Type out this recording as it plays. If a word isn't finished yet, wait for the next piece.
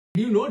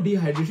Do you know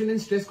dehydration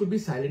and stress could be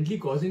silently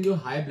causing your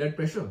high blood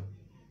pressure?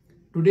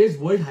 Today is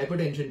World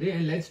Hypertension Day,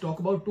 and let's talk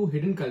about two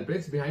hidden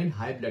culprits behind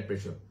high blood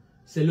pressure: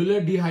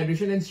 cellular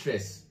dehydration and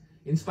stress.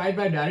 Inspired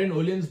by Darren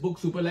Olian's book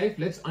Super Life,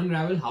 let's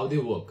unravel how they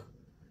work.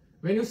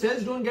 When your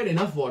cells don't get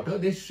enough water,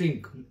 they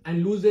shrink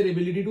and lose their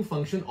ability to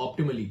function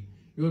optimally.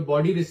 Your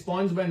body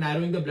responds by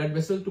narrowing the blood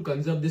vessel to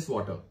conserve this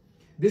water.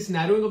 This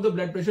narrowing of the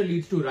blood pressure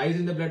leads to rise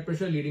in the blood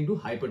pressure, leading to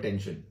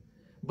hypertension.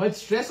 But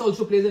stress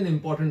also plays an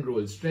important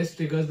role. Stress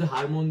triggers the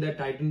hormone that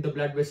tightens the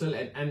blood vessel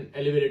and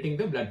elevating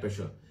the blood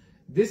pressure.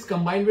 This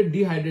combined with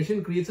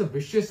dehydration creates a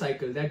vicious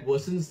cycle that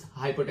worsens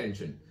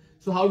hypertension.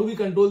 So how do we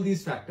control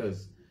these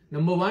factors?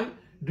 Number one,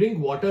 drink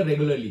water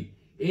regularly.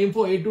 Aim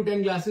for 8 to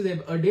 10 glasses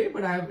a day,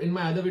 but in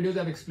my other videos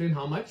I've explained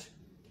how much.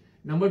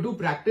 Number two,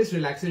 practice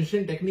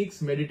relaxation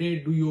techniques,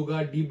 meditate, do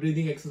yoga, deep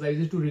breathing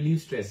exercises to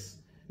relieve stress.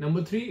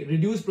 Number three,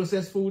 reduce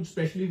processed foods,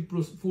 especially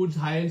foods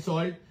high in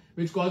salt,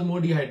 which cause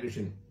more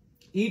dehydration.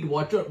 Eat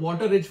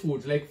water-rich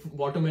foods like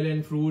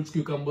watermelon, fruits,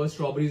 cucumbers,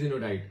 strawberries in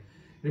your diet.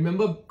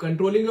 Remember,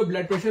 controlling your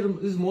blood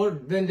pressure is more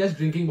than just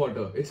drinking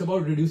water. It's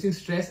about reducing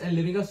stress and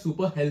living a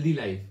super healthy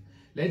life.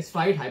 Let's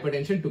fight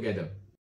hypertension together.